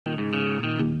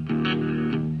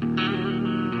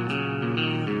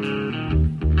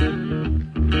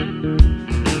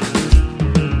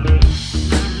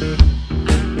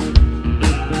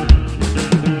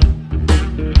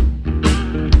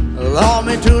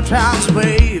two times,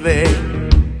 baby.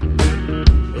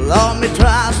 Love me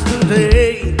twice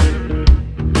today.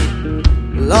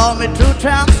 Love me two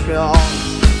times, girl.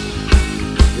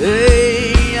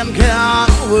 Hey, I'm gone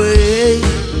away.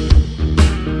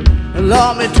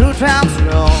 Love me two times,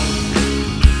 girl.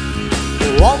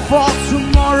 One for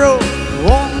tomorrow,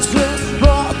 one just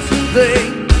for today.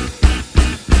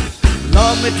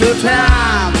 Love me two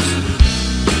times,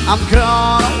 I'm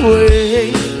gone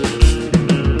away.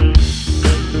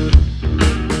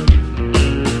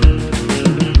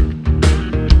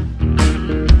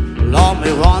 Love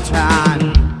me one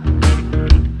time,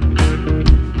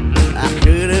 I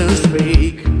couldn't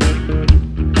speak.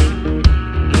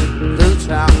 Two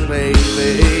times,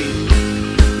 baby.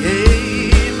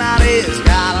 Yeah, my days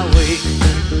got a week.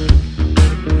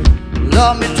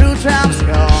 Love me two times,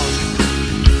 girl.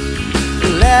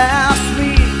 Last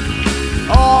me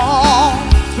all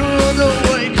through the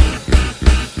week.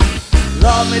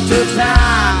 Love me two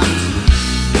times,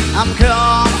 I'm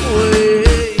gone away.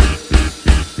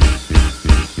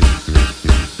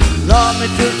 Love me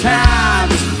two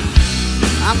times,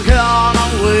 I'm gone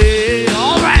away.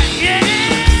 All right, yeah.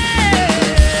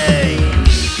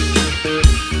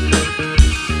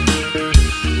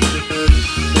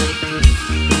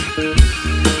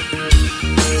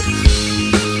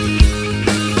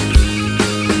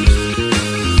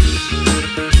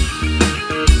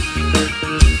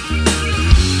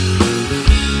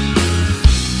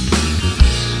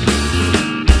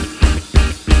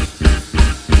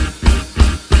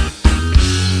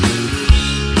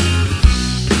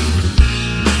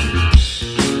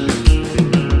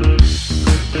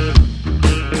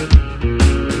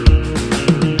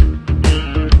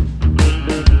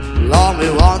 Love me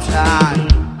one time,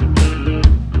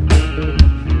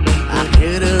 I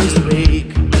couldn't speak.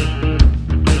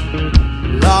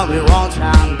 Love me one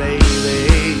time,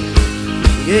 baby.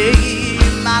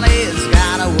 Yeah, my days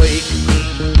got a week.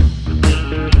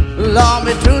 Love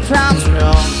me two times,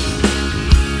 girl.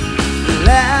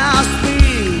 Last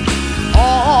me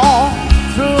all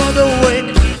through the week.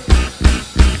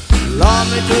 Love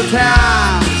me two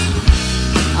times,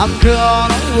 I'm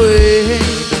gone away.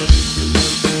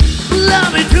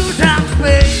 Love me two times,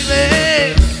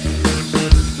 baby.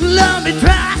 Love me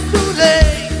twice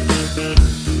today.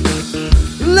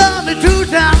 Love me two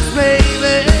times,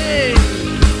 baby.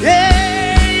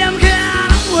 Yeah, I'm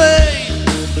gone away.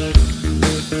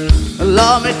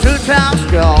 Love me two times,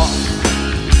 girl.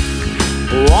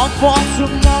 One for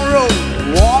tomorrow,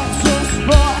 one just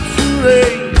for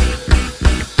today.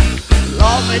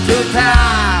 Love me two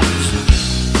times,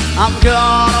 I'm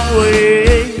gone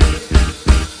away.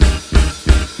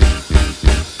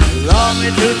 Love me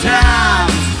two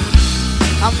times,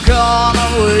 I'm gone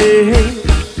away.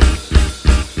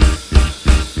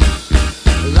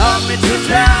 Love me two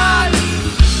times,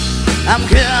 I'm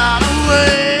gone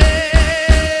away.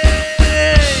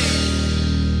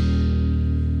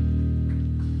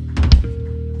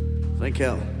 Thank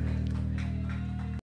you.